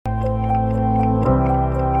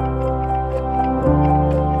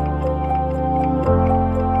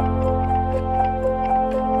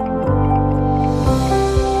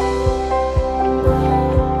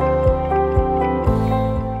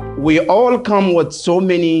we all come with so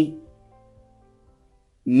many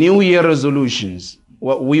New Year resolutions,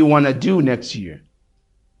 what we want to do next year.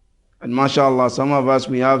 And mashallah, some of us,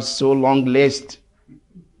 we have so long list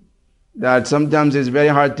that sometimes it's very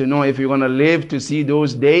hard to know if you're going to live to see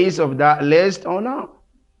those days of that list or not.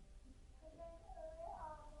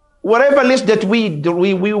 Whatever list that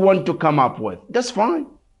we want to come up with, that's fine.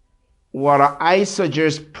 What I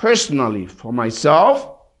suggest personally for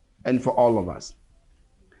myself and for all of us,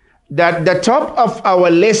 that the top of our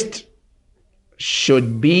list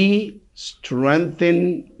should be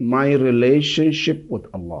strengthen my relationship with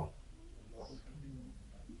Allah.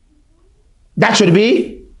 That should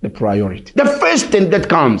be the priority. The first thing that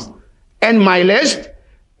comes in my list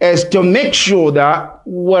is to make sure that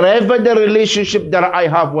whatever the relationship that I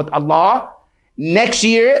have with Allah, next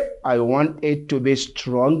year, I want it to be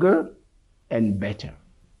stronger and better.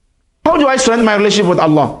 How do I strengthen my relationship with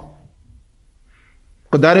Allah?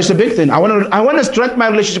 Because that is a big thing. I want to strengthen my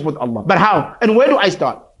relationship with Allah. But how? And where do I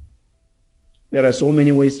start? There are so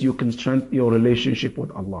many ways you can strengthen your relationship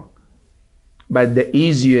with Allah. But the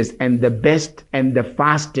easiest and the best and the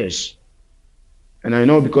fastest, and I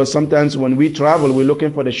know because sometimes when we travel, we're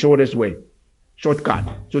looking for the shortest way, shortcut,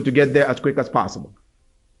 so to get there as quick as possible.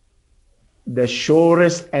 The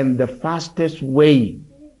shortest and the fastest way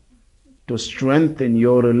to strengthen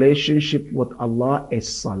your relationship with Allah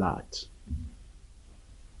is salat.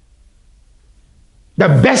 The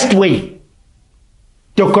best way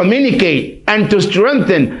to communicate and to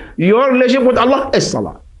strengthen your relationship with Allah is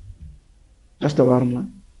salat. That's the bottom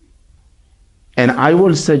line. And I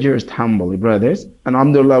will suggest humbly, brothers, and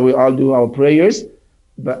alhamdulillah, we all do our prayers,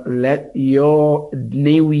 but let your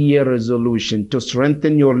New Year resolution to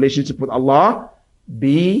strengthen your relationship with Allah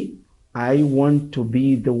be, I want to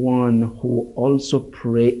be the one who also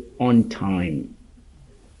pray on time.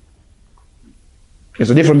 There's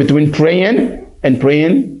a difference between praying and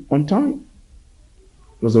praying on time.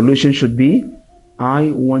 Resolution should be,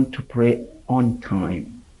 I want to pray on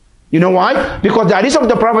time. You know why? Because the hadith of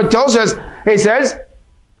the Prophet tells us, he says,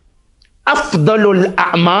 أفضل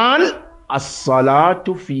الأعمال الصلاة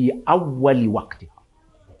في أول وقتها.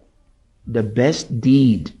 The best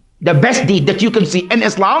deed that you can see in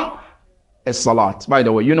Islam is salat. By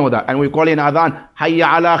the way, you know that. And we call it in adhan,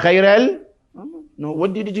 Hayya ala khair al. No,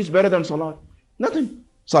 what deed is better than salat? Nothing.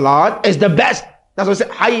 Salat is the best. That's why I say,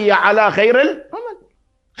 Hayya ala khair al.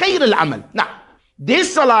 Khair al amal. Now,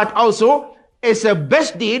 this salat also is the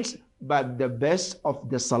best deeds, but the best of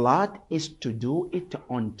the salat is to do it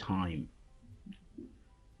on time.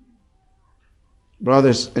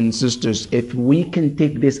 Brothers and sisters, if we can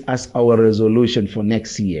take this as our resolution for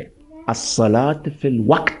next year, as-salat fil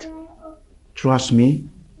waqt, trust me,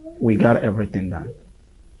 we got everything done.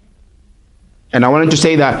 And I wanted to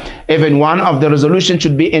say that even one of the resolutions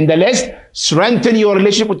should be in the list, strengthen your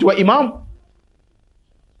relationship with your imam.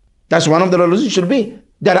 That's one of the resolutions should be,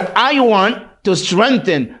 that I want to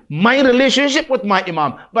strengthen my relationship with my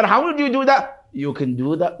imam. But how would you do that? You can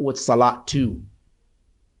do that with salat too.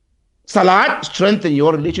 Salat, strengthen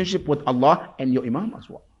your relationship with Allah and your imam as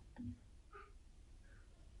well.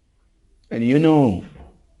 And you know,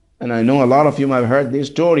 and I know a lot of you have heard this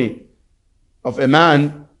story of a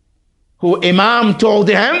man who imam told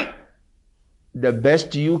him, the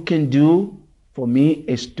best you can do for me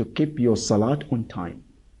is to keep your salat on time.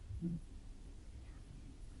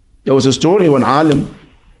 There was a story when Alim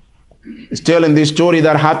is telling this story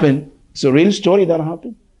that happened. It's a real story that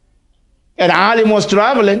happened. And Alim was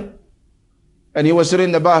traveling and he was sitting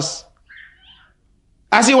in the bus.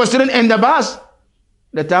 As he was sitting in the bus,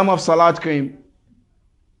 the time of Salat came.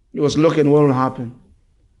 He was looking what will happen.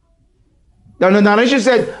 Then the narration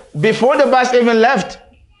said, before the bus even left,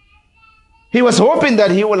 he was hoping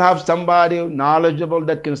that he will have somebody knowledgeable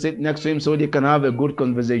that can sit next to him so they can have a good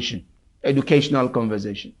conversation, educational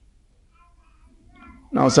conversation.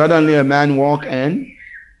 Now suddenly a man walked in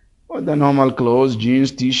with the normal clothes,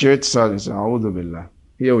 jeans, t-shirts, A'udhu Billah.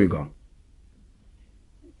 Here we go.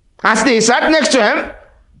 As they sat next to him,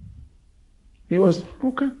 he was,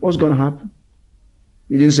 okay, what's going to happen?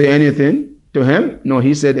 He didn't say anything to him. No,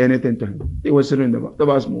 he said anything to him. He was sitting in the bus. The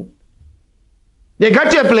bus moved. They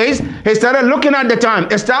got to a place, he started looking at the time.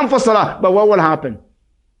 It's time for Salah, but what will happen?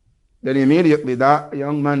 Then immediately that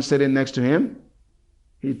young man sitting next to him,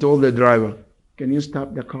 he told the driver, can you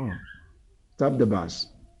stop the car? Stop the bus.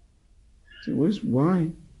 I said, why?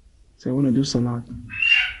 I said, I want to do Salat.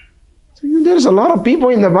 There's a lot of people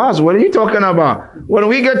in the bus. What are you talking about? When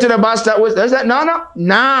we get to the bus stop, there's that. No.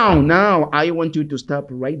 Now. I want you to stop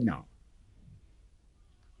right now.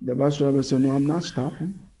 The bus driver said, no, I'm not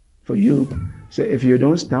stopping for you. So if you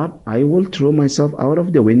don't stop, I will throw myself out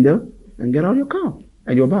of the window and get out of your car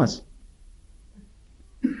and your bus.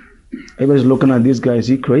 Everybody's looking at this guy. Is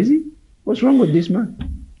he crazy? What's wrong with this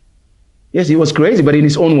man? Yes, he was crazy, but in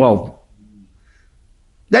his own world.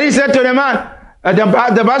 Then he said to the man,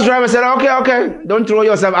 the bus driver said, okay, don't throw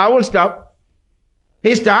yourself. I will stop.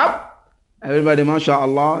 He stopped. Everybody,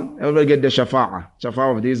 mashallah, everybody get the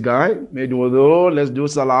shafa'ah of this guy. Made wudu, let's do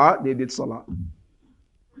salat. They did salat.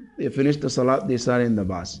 They finished the salat, they sat in the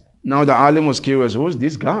bus. Now the alim was curious, who's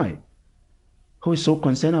this guy? Who is so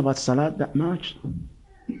concerned about salat that much?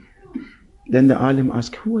 Then the alim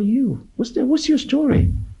asked, who are you? What's your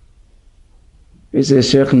story? He said,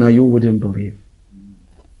 Shaykhna, you wouldn't believe.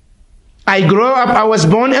 I grew up, I was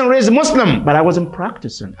born and raised Muslim, but I wasn't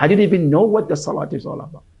practicing. I didn't even know what the salat is all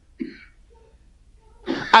about.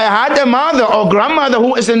 I had a mother or grandmother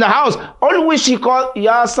who is in the house. Always she called,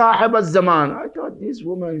 Ya Sahib al-Zaman. I thought this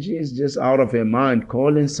woman, she is just out of her mind,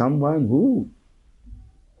 calling someone who?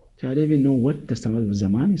 I didn't even know what the Sahib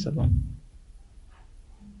al-Zaman is about.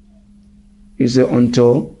 He said,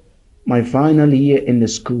 until my final year in the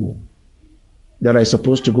school, that I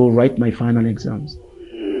supposed to go write my final exams.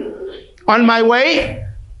 On my way,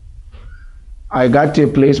 I got to a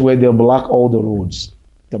place where they block all the roads.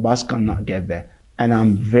 The bus cannot get there. And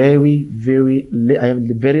I'm I have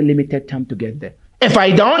very limited time to get there. If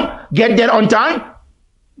I don't get there on time,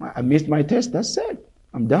 I missed my test, that's it.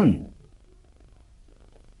 I'm done.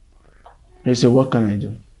 He said, what can I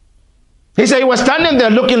do? He said he was standing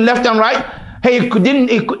there looking left and right. He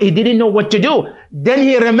didn't know what to do. Then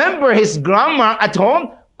he remembered his grandma at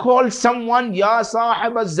home called someone, Ya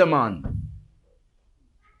Sahib al-Zaman.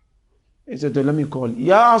 He said, let me call,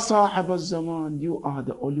 Ya Sahib al-Zaman, you are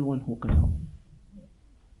the only one who can help.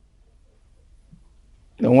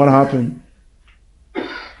 Then what happened?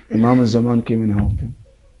 Imam al-Zaman came and helped him.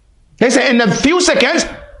 He said, in a few seconds,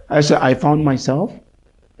 I found myself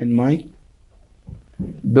in my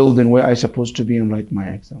building where I supposed to be and write my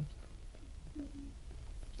exams.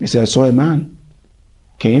 He said, I saw a man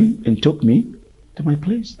came and took me to my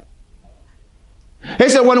place. He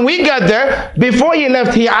said, when we got there, before he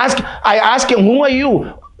left, I asked him, who are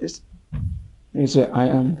you? He said, I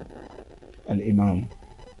am an imam.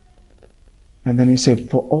 And then he said,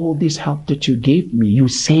 for all this help that you gave me, you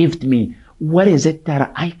saved me. What is it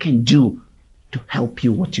that I can do to help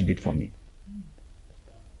you what you did for me?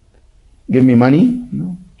 Give me money?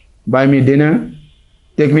 No. Buy me dinner?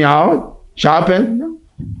 Take me out? Shopping? No.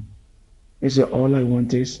 He said, all I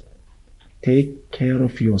want is take care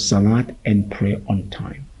of your salat and pray on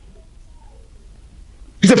time.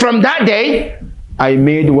 He said, from that day, I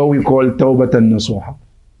made what we call tawbatan nasuha.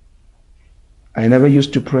 I never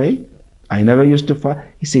used to pray. I never used to fast.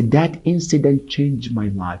 He said, that incident changed my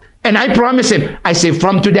life. And I promise him, I say,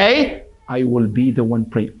 from today, I will be the one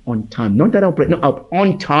praying on time. Not that I'll pray, no,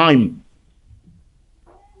 on time.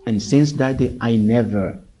 And since that day, I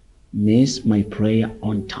never miss my prayer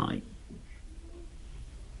on time.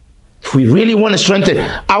 If we really want to strengthen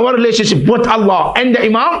our relationship with Allah and the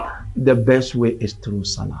Imam, the best way is through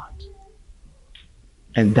salat.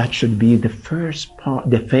 And that should be the first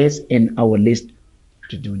in our list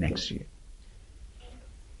to do next year.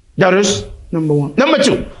 That is number one. Number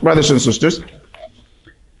two, brothers and sisters,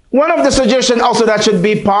 one of the suggestions also that should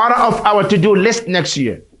be part of our to-do list next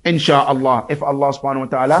year, inshallah, if Allah subhanahu wa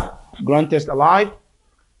ta'ala grant us alive,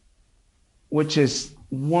 which is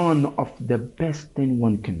one of the best thing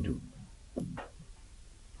one can do.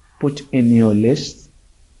 Put in your list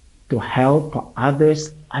to help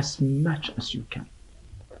others as much as you can.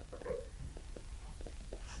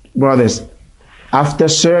 Brothers, after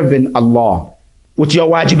serving Allah with your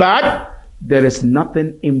wajibat, there is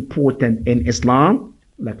nothing important in Islam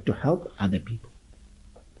like to help other people.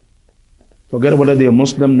 Forget whether they are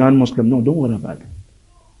Muslim, non-Muslim. No, don't worry about it.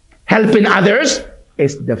 Helping others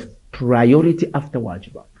is the priority after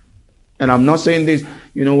wajibat. And I'm not saying this,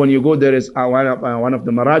 when you go, there is one of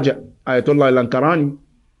the Maraja, Ayatollah al-Ankarani.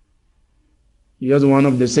 He has one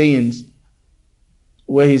of the sayings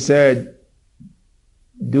where he said,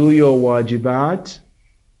 do your wajibat,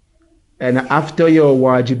 and after your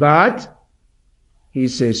wajibat, he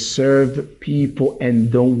says, serve people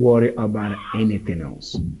and don't worry about anything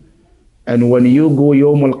else. And when you go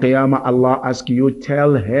Yawm al-Qiyamah, Allah asks you,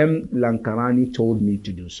 tell him, Lankarani told me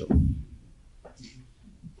to do so.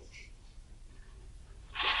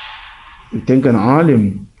 You think an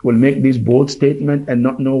alim will make this bold statement and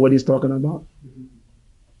not know what he's talking about?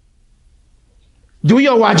 Do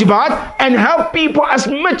your wajibat and help people as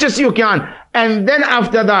much as you can. And then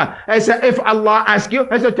after that, I said, if Allah asks you,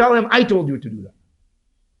 I said, tell him, I told you to do that.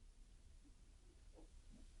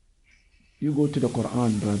 You go to the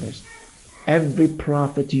Quran, brothers. Every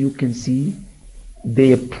prophet you can see,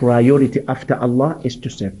 their priority after Allah is to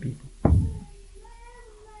serve people.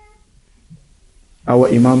 Our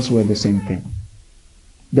Imams were the same thing.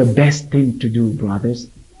 The best thing to do, brothers,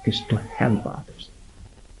 is to help others.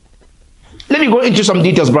 Let me go into some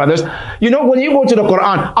details, brothers. You know, when you go to the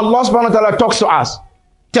Quran, Allah subhanahu wa ta'ala talks to us,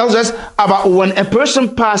 tells us about when a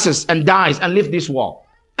person passes and dies and leaves this world,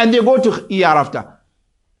 and they go to hereafter.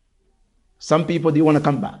 Some people, they want to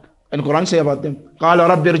come back. And Quran say about them, قَالَ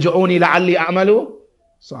رَبِّ ارْجِعُونِي لَعَلِّي أَعْمَلُ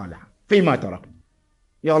صَالِحًا فِيمَا تَرَكْتُ.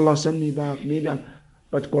 Ya Allah, send me back. Maybe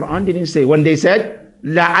But Quran didn't say. When they said,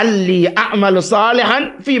 لَعَلِّي أَعْمَلُ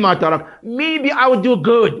صَالِحًا فِيمَا تَرَكْتُ, maybe I will do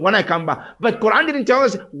good when I come back. But Quran didn't tell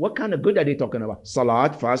us what kind of good are they talking about.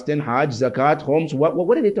 Salat, fasting, Hajj, Zakat, homes.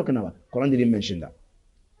 What are they talking about? Quran didn't mention that.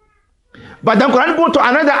 But then Quran go to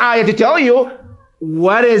another ayah to tell you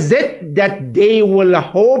what is it that they will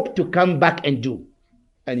hope to come back and do.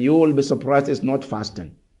 And you will be surprised it's not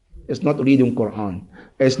fasting. It's not reading Quran.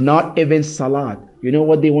 It's not even salat. You know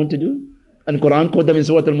what they want to do? And Quran called them in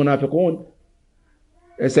Surah Al-Munafiqun.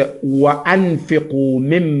 It said, وَأَنْفِقُوا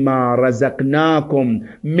مِمَّا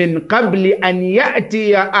رَزَقْنَاكُمْ مِنْ قَبْلِ أَنْ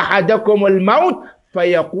يَأْتِيَ أَحَدَكُمُ الْمَوْتِ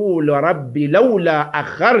فَيَقُولُ رَبِّ لَوْلَا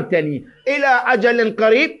أَخَّرْتَنِي إِلَىٰ أَجَلٍ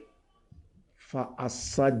قَرِيبٍ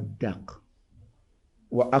فَأَصَّدَّقْ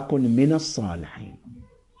وَأَكُنْ مِنَ الصَّالِحِينَ.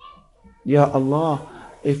 Ya Allah,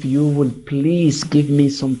 if you will please give me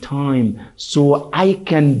some time so I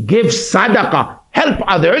can give sadaqah, help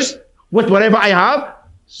others with whatever I have,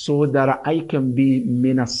 so that I can be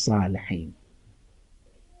min as-salihin.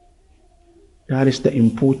 That is the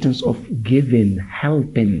importance of giving,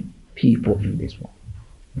 helping people in this world.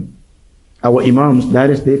 Our Imams, that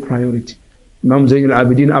is their priority. Imam Zayn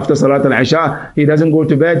al-Abidin, after Salat al-Isha, he doesn't go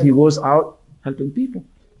to bed, he goes out helping people.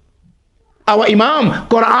 Our Imam,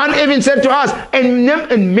 Quran even said to us in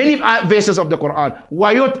many verses of the Quran,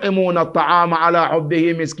 وَيُطْعِمُونَ الطَّعَامَ عَلَىٰ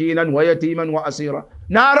حُبِّهِ مِسْكِينًا وَيَتِيمًا وَأَسِيرًا.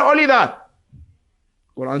 Not only that,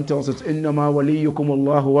 Quran tells us, إِنَّمَا وَلِيُّكُمُ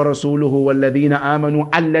اللَّهُ وَرَسُولُهُ وَالَّذِينَ آمَنُوا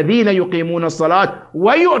الَّذِينَ يُقِيمُونَ الصَّلَاةَ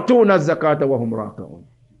وَيُؤْتُونَ الزَّكَاةَ وَهُمْ رَاكِعُونَ.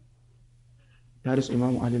 That is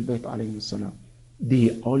Imam Ahlul Bayt alayhi salam.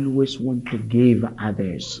 They always want to give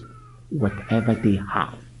others whatever they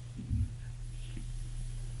have.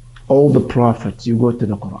 All the prophets, you go to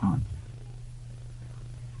the Quran,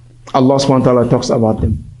 Allah subhanahu wa ta'ala talks about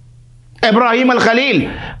them. Ibrahim al-Khalil,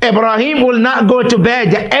 Ibrahim will not go to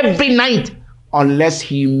bed every night unless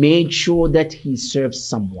he made sure that he serves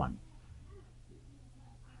someone.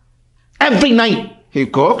 Every night he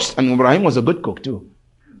cooks, and Ibrahim was a good cook too.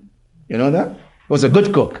 You know that? He was a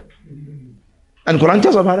good cook. And Quran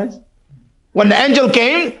tells about it. When the angel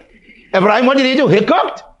came, Ibrahim, what did he do? He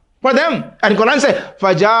cooked for them. And Quran said,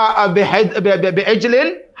 فَجَاءَ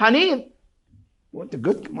بِعِجْلٍ حَنِيذٍ. What a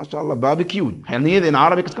good, mashallah, barbecue. Hanid in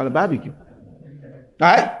Arabic is called a barbecue.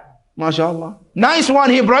 Right? Mashallah. Nice one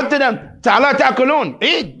he brought to them. Ta'ala ta'kulun.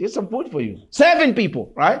 Eat. There's some food for you. 7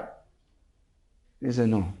 people, right? They said,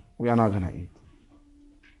 no, we are not going to eat.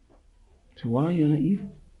 So why are you going to eat?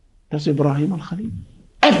 That's Ibrahim al-Khalil.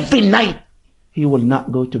 Every night he will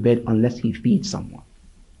not go to bed unless he feeds someone.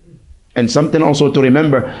 And something also to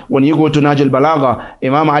remember, when you go to Nahj al-Balagha,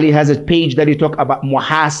 Imam Ali has a page that he talks about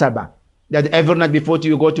muhasabah. That every night before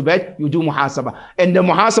you go to bed, you do muhasabah. And the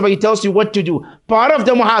muhasabah, he tells you what to do. Part of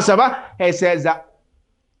the muhasabah, he says that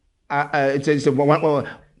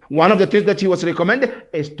one of the things that he was recommended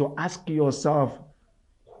is to ask yourself,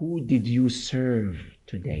 who did you serve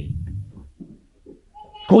today?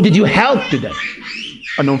 Who did you help today?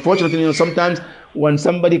 And unfortunately, sometimes when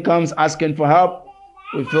somebody comes asking for help,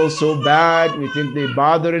 we feel so bad. We think they're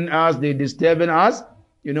bothering us, they're disturbing us.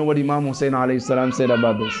 You know what Imam Hussein alayhi salam said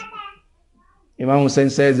about this? Imam Hussein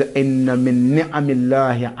says, إِنَّ مِن نِعَمِ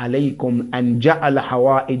اللَّهِ عَلَيْكُمْ أَنْ جَعَلَ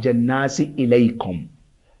حَوَائِجَ النَّاسِ إِلَيْكُمْ.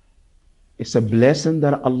 It's a blessing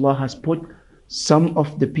that Allah has put some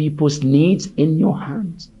of the people's needs in your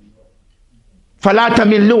hands. فَلَا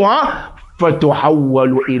تَمِلُّهَا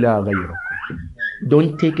فَتُحَوَّلُ إِلَىٰ غَيْرِكُمْ.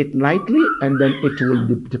 Don't take it lightly, and then it will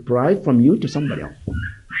deprive from you to somebody else.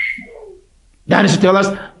 That is to tell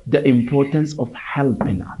us the importance of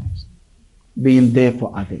helping others, being there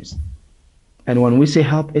for others. And when we say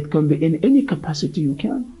help, it can be in any capacity you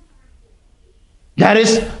can. That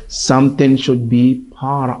is something should be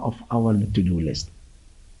part of our to-do list.